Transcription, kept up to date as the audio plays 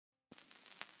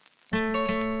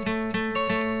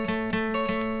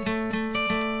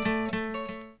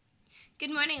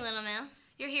morning, Little Mill.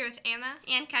 You're here with Anna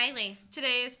And Kylie.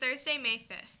 Today is Thursday, May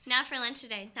 5th. Now for lunch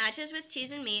today, nachos with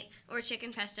cheese and meat or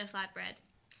chicken pesto flatbread.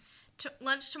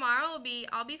 Lunch tomorrow will be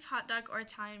all beef hot dog or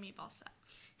Italian meatball set.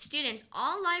 Students,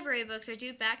 all library books are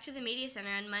due back to the Media Center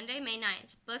on Monday, May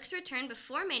 9th. Books returned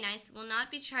before May 9th will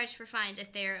not be charged for fines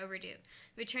if they are overdue.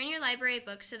 Return your library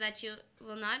books so that you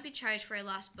will not be charged for a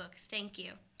lost book. Thank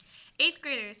you. 8th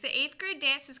graders, the 8th grade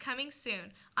dance is coming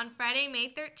soon on Friday, May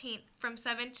 13th from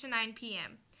 7 to 9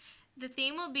 p.m. The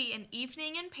theme will be An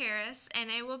Evening in Paris,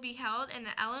 and it will be held in the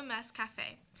LMS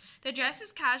Cafe. The dress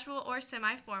is casual or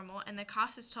semi-formal, and the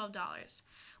cost is $12.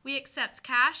 We accept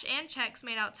cash and checks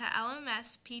made out to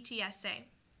LMS PTSA.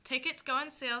 Tickets go on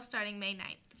sale starting May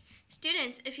 9th.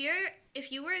 Students, if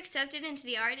you were accepted into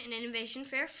the Art and Innovation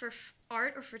Fair for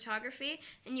art or photography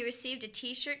and you received a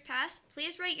t-shirt pass,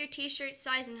 please write your t-shirt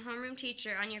size and homeroom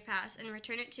teacher on your pass and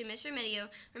return it to Ms. Remedio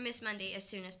or Ms. Mundy as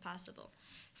soon as possible.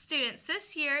 Students,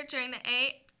 this year during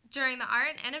the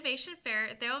Art and Innovation Fair,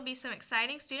 there will be some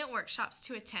exciting student workshops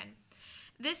to attend.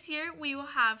 This year, we will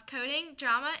have coding,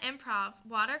 drama, improv,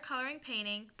 watercoloring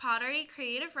painting, pottery,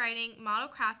 creative writing, model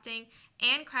crafting,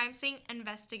 and crime scene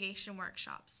investigation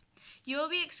workshops. You will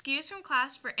be excused from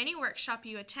class for any workshop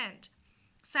you attend.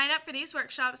 Sign up for these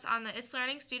workshops on the It's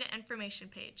Learning student information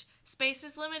page. Space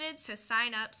is limited, so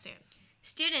sign up soon.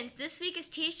 Students, this week is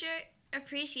T-shirt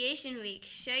Appreciation Week.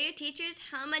 Show your teachers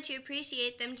how much you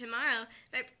appreciate them tomorrow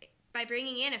by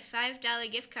bringing in a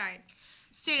 $5 gift card.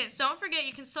 Students, don't forget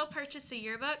you can still purchase a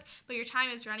yearbook, but your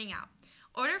time is running out.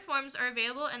 Order forms are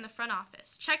available in the front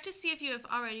office. Check to see if you have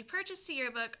already purchased a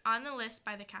yearbook on the list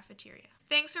by the cafeteria.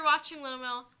 Thanks for watching, Little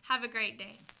Mill. Have a great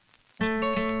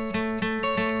day.